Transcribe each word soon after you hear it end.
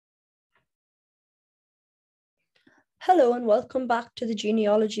Hello and welcome back to the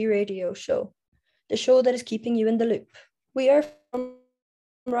Genealogy radio show, the show that is keeping you in the loop. We are from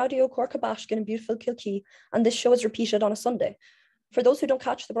Radio Corkabashkin in beautiful Kilkee, and this show is repeated on a Sunday. For those who don't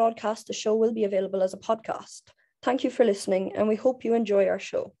catch the broadcast, the show will be available as a podcast. Thank you for listening, and we hope you enjoy our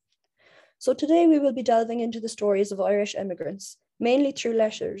show. So today we will be delving into the stories of Irish immigrants, mainly through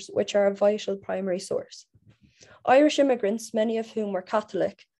letters, which are a vital primary source. Irish immigrants, many of whom were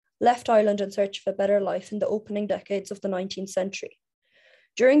Catholic, left Ireland in search of a better life in the opening decades of the 19th century.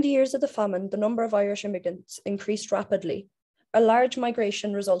 During the years of the famine, the number of Irish immigrants increased rapidly. A large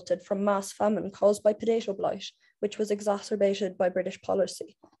migration resulted from mass famine caused by potato blight, which was exacerbated by British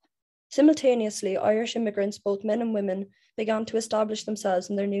policy. Simultaneously, Irish immigrants, both men and women, began to establish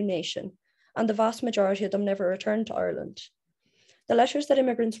themselves in their new nation, and the vast majority of them never returned to Ireland. The letters that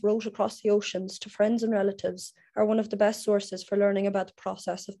immigrants wrote across the oceans to friends and relatives are one of the best sources for learning about the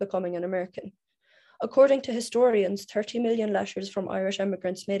process of becoming an American. According to historians, 30 million letters from Irish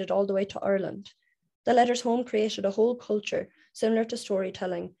immigrants made it all the way to Ireland. The letters home created a whole culture similar to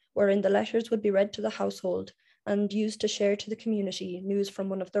storytelling, wherein the letters would be read to the household and used to share to the community news from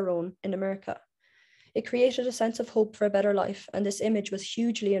one of their own in America. It created a sense of hope for a better life, and this image was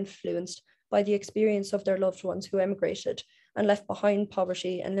hugely influenced by the experience of their loved ones who emigrated and left behind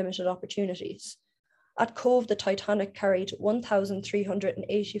poverty and limited opportunities. At Cloe, the Titanic carried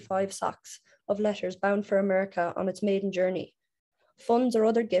 1,385 sacks of letters bound for America on its maiden journey. Funds or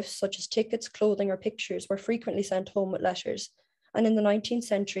other gifts such as tickets, clothing, or pictures were frequently sent home with letters, and in the 19th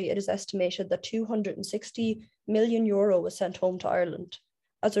century it is estimated that €260 million was sent home to Ireland.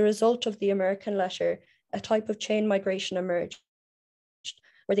 As a result of the American letter, a type of chain migration emerged,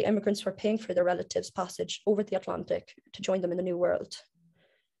 where the immigrants were paying for their relatives' passage over the Atlantic to join them in the New World.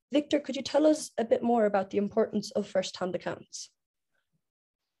 Victor, could you tell us a bit more about the importance of first-hand accounts?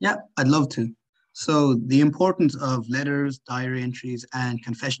 Yeah, I'd love to. So the importance of letters, diary entries, and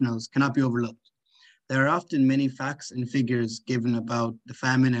confessionals cannot be overlooked. There are often many facts and figures given about the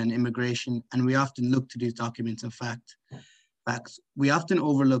famine and immigration, and we often look to these documents of facts. We often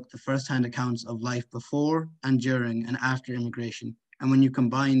overlook the first-hand accounts of life before and during and after immigration. And when you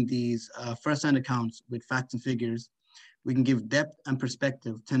combine these first-hand accounts with facts and figures, we can give depth and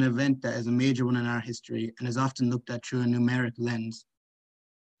perspective to an event that is a major one in our history and is often looked at through a numeric lens.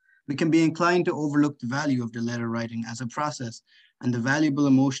 We can be inclined to overlook the value of the letter writing as a process and the valuable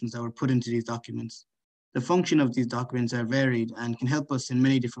emotions that were put into these documents. The function of these documents are varied and can help us in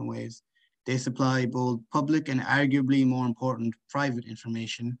many different ways. They supply both public and arguably more important private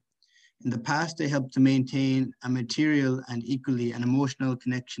information. In the past, they helped to maintain a material and equally an emotional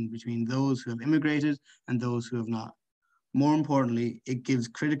connection between those who have immigrated and those who have not. More importantly, it gives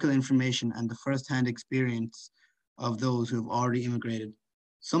critical information and the first-hand experience of those who have already immigrated,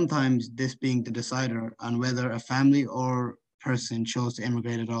 sometimes this being the decider on whether a family or person chose to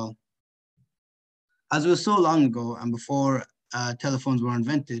immigrate at all. As it was so long ago and before telephones were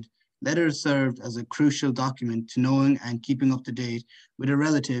invented, letters served as a crucial document to knowing and keeping up to date with a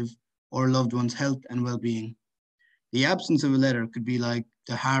relative or loved one's health and well-being. The absence of a letter could be like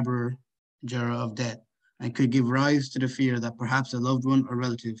the harbinger of death and could give rise to the fear that perhaps a loved one or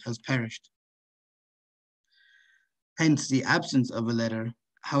relative has perished. Hence the absence of a letter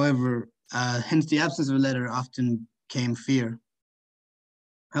often came fear.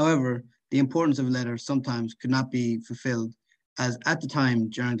 However, the importance of a letter sometimes could not be fulfilled, as at the time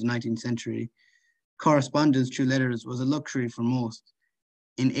during the 19th century, correspondence through letters was a luxury for most.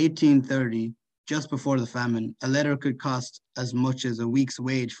 In 1830, just before the famine, a letter could cost as much as a week's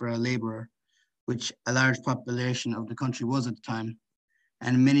wage for a labourer, which a large population of the country was at the time,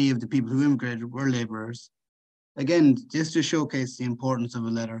 and many of the people who immigrated were labourers. Again, just to showcase the importance of a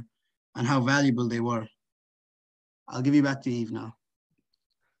letter and how valuable they were. I'll give you back to Aoibh now.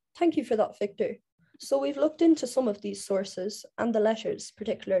 Thank you for that, Victor. So we've looked into some of these sources and the letters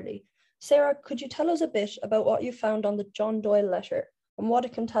particularly. Sarah, could you tell us a bit about what you found on the John Doyle letter and what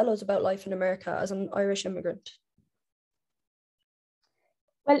it can tell us about life in America as an Irish immigrant?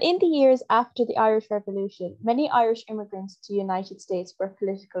 Well, in the years after the Irish Revolution, many Irish immigrants to the United States were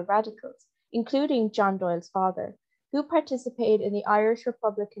political radicals, including John Doyle's father, who participated in the Irish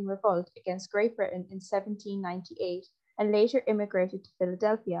Republican Revolt against Great Britain in 1798 and later immigrated to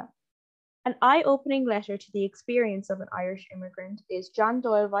Philadelphia. An eye-opening letter to the experience of an Irish immigrant is John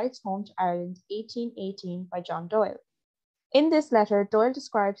Doyle Writes Home to Ireland, 1818 by John Doyle. In this letter, Doyle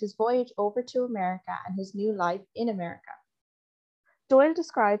describes his voyage over to America and his new life in America. Doyle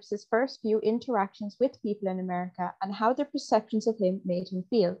describes his first few interactions with people in America and how their perceptions of him made him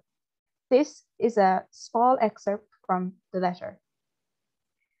feel. This is a small excerpt from the letter.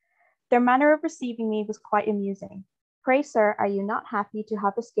 Their manner of receiving me was quite amusing. Pray, sir, are you not happy to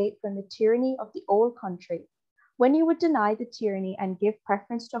have escaped from the tyranny of the old country? When you would deny the tyranny and give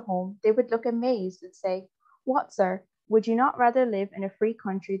preference to home, they would look amazed and say, what, sir, would you not rather live in a free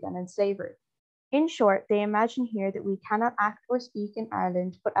country than in slavery? In short, they imagine here that we cannot act or speak in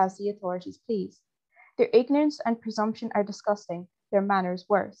Ireland but as the authorities please. Their ignorance and presumption are disgusting, their manners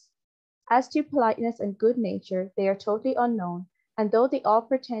worse. As to politeness and good nature, they are totally unknown, and though they all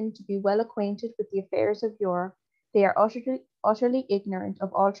pretend to be well acquainted with the affairs of Europe, they are utterly ignorant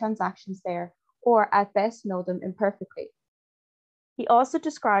of all transactions there, or at best know them imperfectly. He also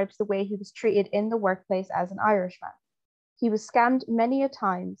describes the way he was treated in the workplace as an Irishman. He was scammed many a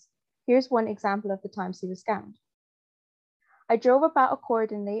times. Here's one example of the times he was scammed. I drove about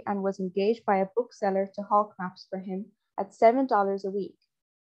accordingly and was engaged by a bookseller to hawk maps for him at $7 a week.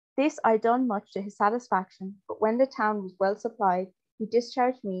 This I done much to his satisfaction, but when the town was well supplied, he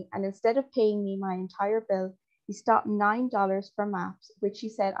discharged me, and instead of paying me my entire bill, he stopped $9 for maps, which he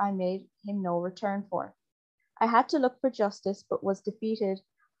said I made him no return for. I had to look for justice, but was defeated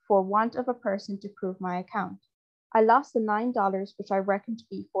for want of a person to prove my account. I lost the $9, which I reckoned to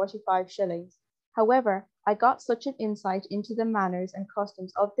be 45 shillings. However, I got such an insight into the manners and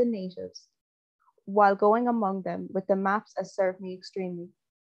customs of the natives while going among them with the maps as served me extremely.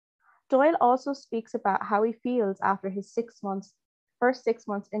 Doyle also speaks about how he feels after his first 6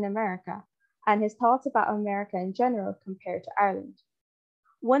 months in America, and his thoughts about America in general compared to Ireland.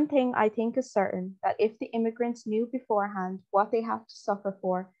 One thing I think is certain, that if the immigrants knew beforehand what they have to suffer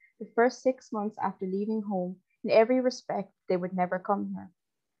for the first 6 months after leaving home, in every respect, they would never come here.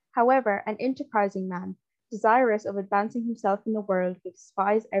 However, an enterprising man, desirous of advancing himself in the world, would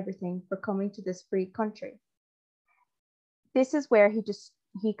despise everything for coming to this free country. This is where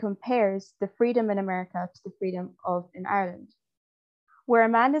he compares the freedom in America to the freedom in Ireland. Where a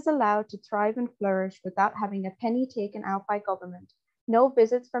man is allowed to thrive and flourish without having a penny taken out by government, no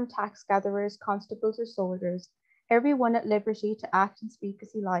visits from tax gatherers, constables, or soldiers, every one at liberty to act and speak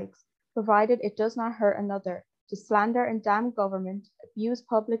as he likes, provided it does not hurt another, to slander and damn government, abuse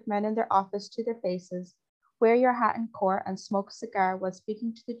public men in their office to their faces, wear your hat in court and smoke a cigar while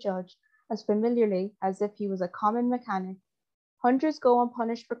speaking to the judge as familiarly as if he was a common mechanic. Hundreds go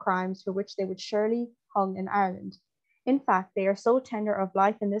unpunished for crimes for which they would surely hung in Ireland. In fact, they are so tender of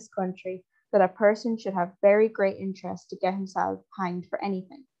life in this country that a person should have very great interest to get himself hanged for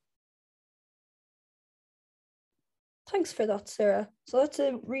anything. Thanks for that, Sarah. So that's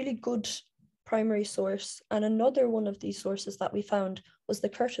a really good primary source. And another one of these sources that we found was the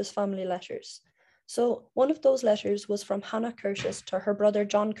Curtis family letters. So one of those letters was from Hannah Curtis to her brother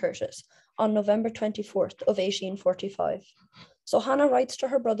John Curtis on November 24th of 1845. So Hannah writes to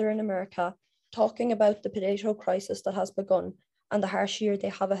her brother in America, talking about the potato crisis that has begun and the harsh year they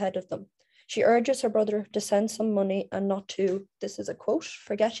have ahead of them. She urges her brother to send some money and not to, this is a quote,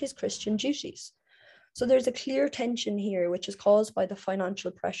 forget his Christian duties. So there's a clear tension here, which is caused by the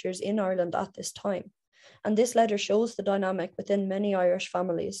financial pressures in Ireland at this time. And this letter shows the dynamic within many Irish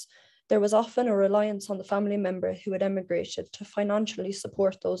families. There was often a reliance on the family member who had emigrated to financially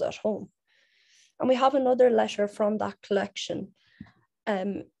support those at home. And we have another letter from that collection.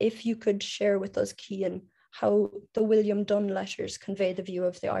 If you could share with us, Cian, how the William Dunn letters convey the view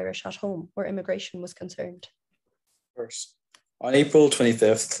of the Irish at home where immigration was concerned. First, on April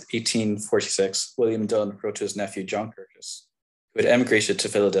 25th, 1846, William Dunn wrote to his nephew John Curtis, who had emigrated to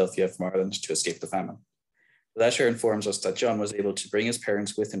Philadelphia from Ireland to escape the famine. The letter informs us that John was able to bring his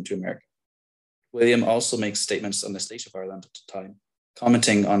parents with him to America. William also makes statements on the state of Ireland at the time,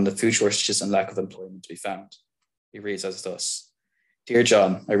 commenting on the food shortages and lack of employment to be found. He reads as thus: Dear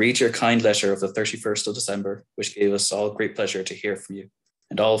John, I read your kind letter of the 31st of December, which gave us all great pleasure to hear from you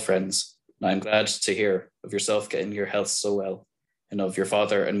and all friends, and I am glad to hear of yourself getting your health so well, and of your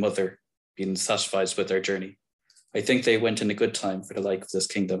father and mother being satisfied with their journey. I think they went in a good time, for the like of this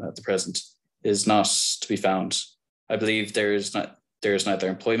kingdom at the present is not to be found. I believe there is neither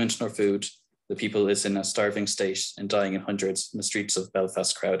employment nor food. The people is in a starving state and dying in hundreds, and the streets of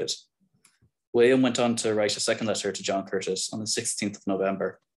Belfast crowded. William went on to write a second letter to John Curtis on the 16th of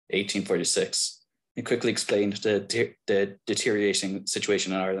November, 1846, and quickly explained the deteriorating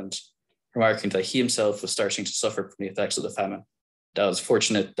situation in Ireland, remarking that he himself was starting to suffer from the effects of the famine. That it was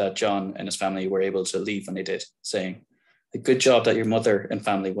fortunate that John and his family were able to leave when they did, saying, "A good job that your mother and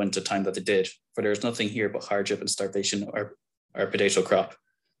family went the time that they did, for there is nothing here but hardship and starvation. Our potato crop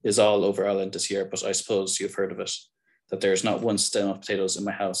is all over Ireland this year, but I suppose you've heard of it, that there is not one stem of potatoes in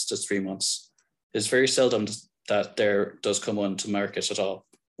my house just 3 months. It is very seldom that there does come one to market at all.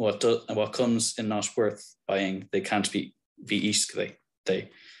 What comes in not worth buying, they can't be east.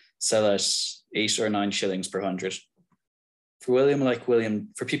 They sell at 8 or 9 shillings per hundred.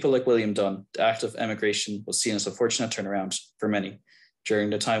 For people like William Dunn, the act of emigration was seen as a fortunate turnaround for many during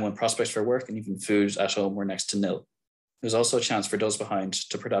the time when prospects for work and even food at home were next to nil. It was also a chance for those behind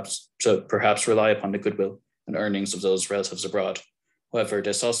to perhaps rely upon the goodwill and earnings of those relatives abroad. However,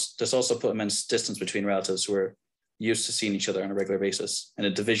 this also put immense distance between relatives who were used to seeing each other on a regular basis, and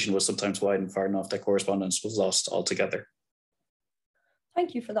a division was sometimes widened far enough that correspondence was lost altogether.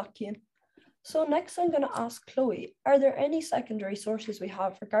 Thank you for that, Cian. So next I'm going to ask Chloe, are there any secondary sources we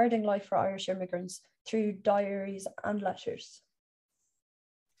have regarding life for Irish immigrants through diaries and letters?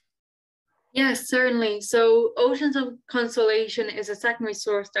 Yes, certainly. So Oceans of Consolation is a secondary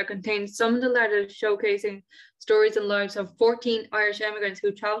source that contains some of the letters showcasing stories and lives of 14 Irish immigrants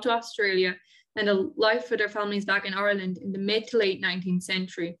who traveled to Australia and a life for their families back in Ireland in the mid to late 19th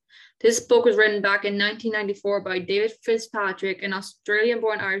century. This book was written back in 1994 by David Fitzpatrick, an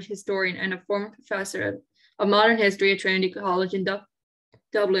Australian-born Irish historian and a former professor of modern history at Trinity College in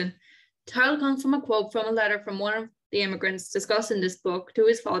Dublin. The title comes from a quote from a letter from one of the immigrants discussed in this book to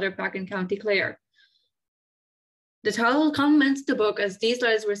his father back in County Clare. The title complements the book as these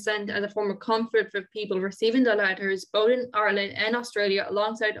letters were sent as a form of comfort for people receiving the letters both in Ireland and Australia,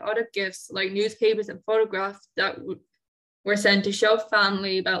 alongside other gifts like newspapers and photographs that were sent to show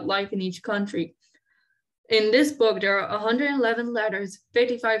family about life in each country. In this book, there are 111 letters,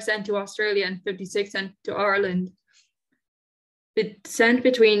 55 sent to Australia and 56 sent to Ireland. Sent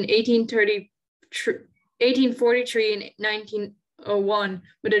between 1843 and 1901,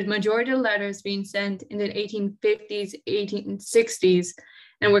 with a majority of letters being sent in the 1850s, 1860s,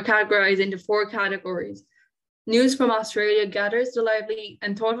 and were categorized into 4 categories. News from Australia gathers the lively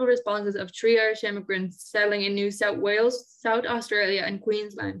and thoughtful responses of 3 Irish immigrants settling in New South Wales, South Australia, and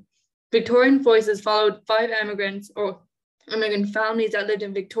Queensland. Victorian Voices followed 5 immigrants or immigrant families that lived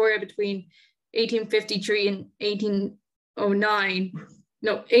in Victoria between 1853 and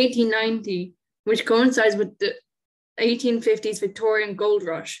 1890, which coincides with the 1850s Victorian gold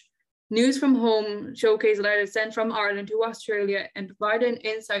rush. News from home showcased letters sent from Ireland to Australia and provided an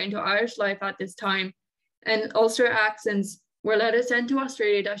insight into Irish life at this time. And Ulster accents were letters sent to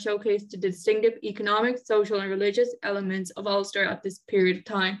Australia that showcased the distinctive economic, social, and religious elements of Ulster at this period of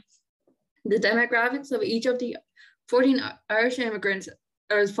time. The demographics of each of the 14 Irish immigrants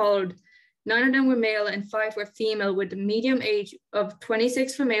are as followed. 9 of them were male and 5 were female, with the median age of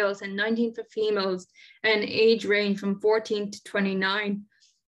 26 for males and 19 for females, and an age range from 14 to 29.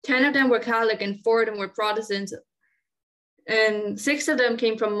 10 of them were Catholic and 4 of them were Protestants. And 6 of them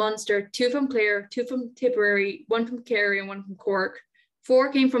came from Munster, 2 from Clare, 2 from Tipperary, 1 from Kerry, and 1 from Cork.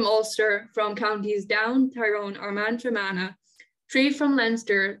 4 came from Ulster, from counties Down, Tyrone, Armagh, Fermanagh. 3 from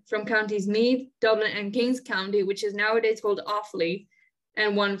Leinster, from counties Meath, Dublin, and Kings County, which is nowadays called Offaly,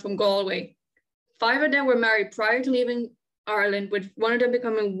 and 1 from Galway. 5 of them were married prior to leaving Ireland, with 1 of them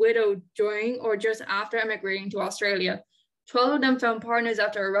becoming widowed during or just after emigrating to Australia. 12 of them found partners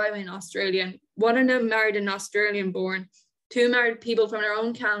after arriving in Australia, and 1 of them married an Australian-born. 2 married people from their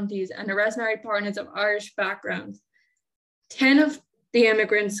own counties, and the rest married partners of Irish backgrounds. 10 of the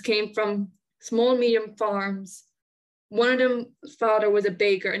immigrants came from small, medium farms. 1 of them's father was a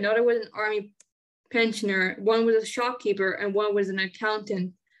baker, another was an army pensioner, 1 was a shopkeeper, and 1 was an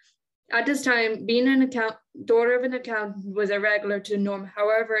accountant. At this time, being daughter of an accountant was irregular to the norm.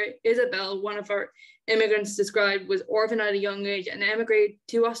 However, Isabel, one of our immigrants described, was orphaned at a young age and emigrated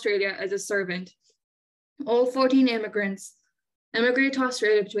to Australia as a servant. All 14 immigrants emigrated to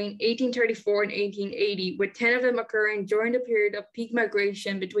Australia between 1834 and 1880, with 10 of them occurring during the period of peak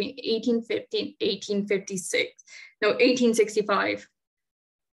migration between 1850 and 1865.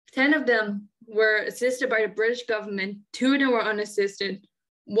 10 of them were assisted by the British government, 2 of them were unassisted.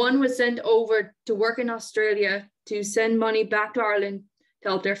 1 was sent over to work in Australia to send money back to Ireland to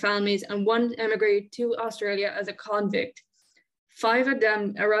help their families, and 1 emigrated to Australia as a convict. 5 of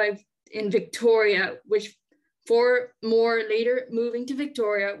them arrived in Victoria, which 4 more later moving to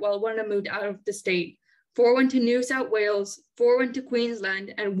Victoria, while 1 of them moved out of the state. 4 went to New South Wales, 4 went to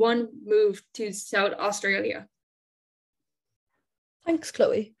Queensland, and 1 moved to South Australia. Thanks,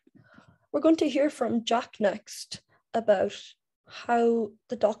 Chloe. We're going to hear from Jack next about how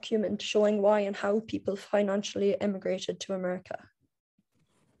the document showing why and how people financially emigrated to America.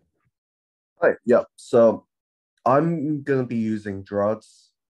 Right, yeah. So I'm going to be using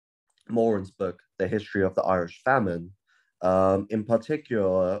Gerard's Moran's book, The History of the Irish Famine. In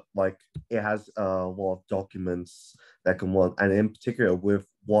particular, like it has a lot of documents that can work, and in particular with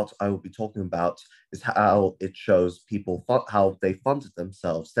what I will be talking about is how it shows people how they funded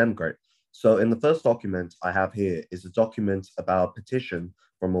themselves to emigrate. So in the first document I have here is a document about a petition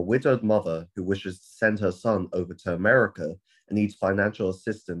from a widowed mother who wishes to send her son over to America and needs financial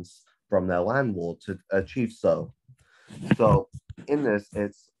assistance from their landlord to achieve so. So in this,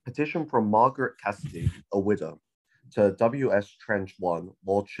 it's petition from Margaret Cassidy, a widow, to W.S. Trench 1,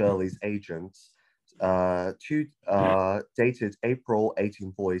 Lord Shirley's agent, dated April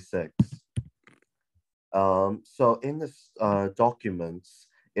 1846. So in this document,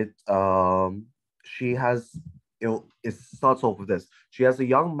 it starts off with this. She has a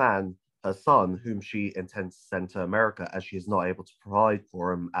young man, her son, whom she intends to send to America as she is not able to provide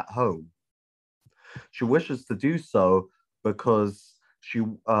for him at home. She wishes to do so because she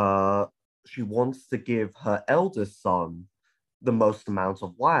wants to give her eldest son the most amount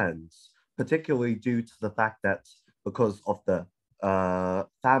of land, particularly due to the fact that because of the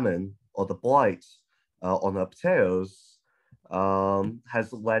famine or the blight on her potatoes,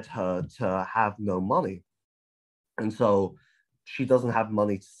 has led her to have no money. And so she doesn't have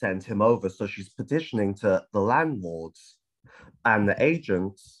money to send him over. So she's petitioning to the landlords and the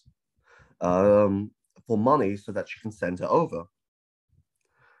agents for money so that she can send her over.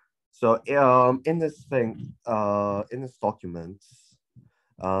 So in this document,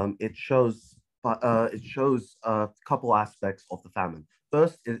 it shows a couple aspects of the famine.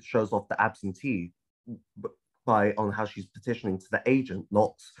 First, it shows off the absentee on how she's petitioning to the agent,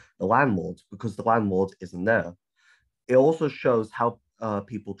 not the landlord, because the landlord isn't there. It also shows how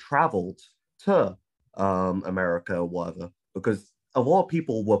people traveled to America or whatever, because a lot of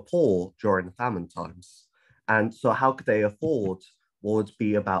people were poor during the famine times. And so how could they afford what would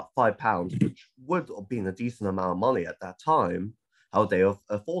be about £5, which would have been a decent amount of money at that time? How they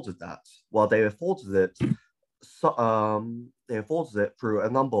afforded that? Well, they afforded it. They afforded it through a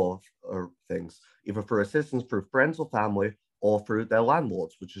number of things, either through assistance through friends or family, or through their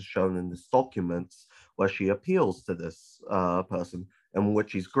landlords, which is shown in this document, where she appeals to this person, and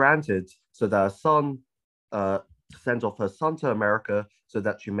which is granted so that her son sends off her son to America so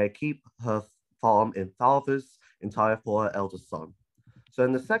that she may keep her farm in Falvers entire for her eldest son. So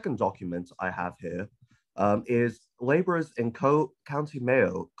in the second document I have here is laborers in County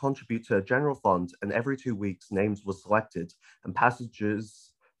Mayo contribute to a general fund, and every 2 weeks names were selected and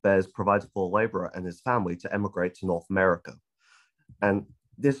passages fares provided for a laborer and his family to emigrate to North America. And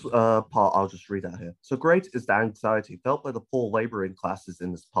this part I'll just read out here. So great is the anxiety felt by the poor laboring classes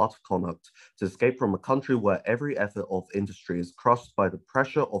in this part of Connaught to escape from a country where every effort of industry is crushed by the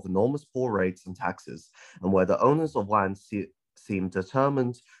pressure of enormous poor rates and taxes, and where the owners of land seem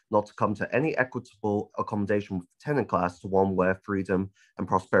determined not to come to any equitable accommodation with the tenant class to one where freedom and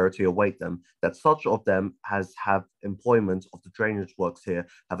prosperity await them, that such of them as have employment of the drainage works here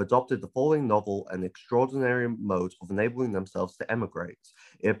have adopted the following novel and extraordinary mode of enabling themselves to emigrate.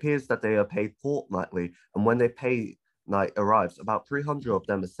 It appears that they are paid fortnightly, and when they pay night arrives, about 300 of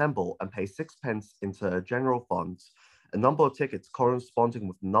them assemble and pay 6p into a general fund. A number of tickets corresponding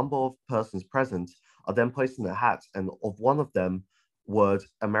with the number of persons present are then placed in a hat, and of one of them word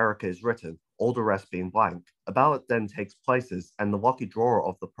America is written, all the rest being blank. A ballot then takes places, and the lucky drawer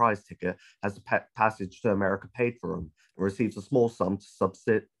of the prize ticket has the passage to America paid for him and receives a small sum to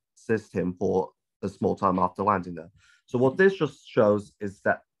subsist him for a small time after landing there. So what this just shows is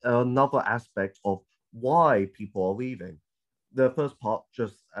that another aspect of why people are leaving. The first part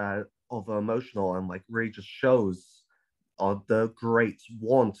just of emotional and like really just shows the great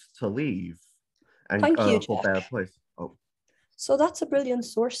want to leave and Thank you, for a better Jack. place. Oh. So that's a brilliant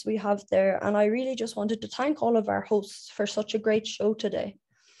source we have there, and I really just wanted to thank all of our hosts for such a great show today.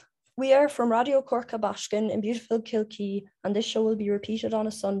 We are from Radio Corca Bashkin in beautiful Kilkee, and this show will be repeated on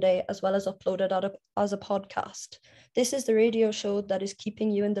a Sunday as well as uploaded as a podcast. This is the radio show that is keeping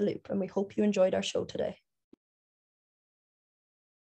you in the loop, and we hope you enjoyed our show today.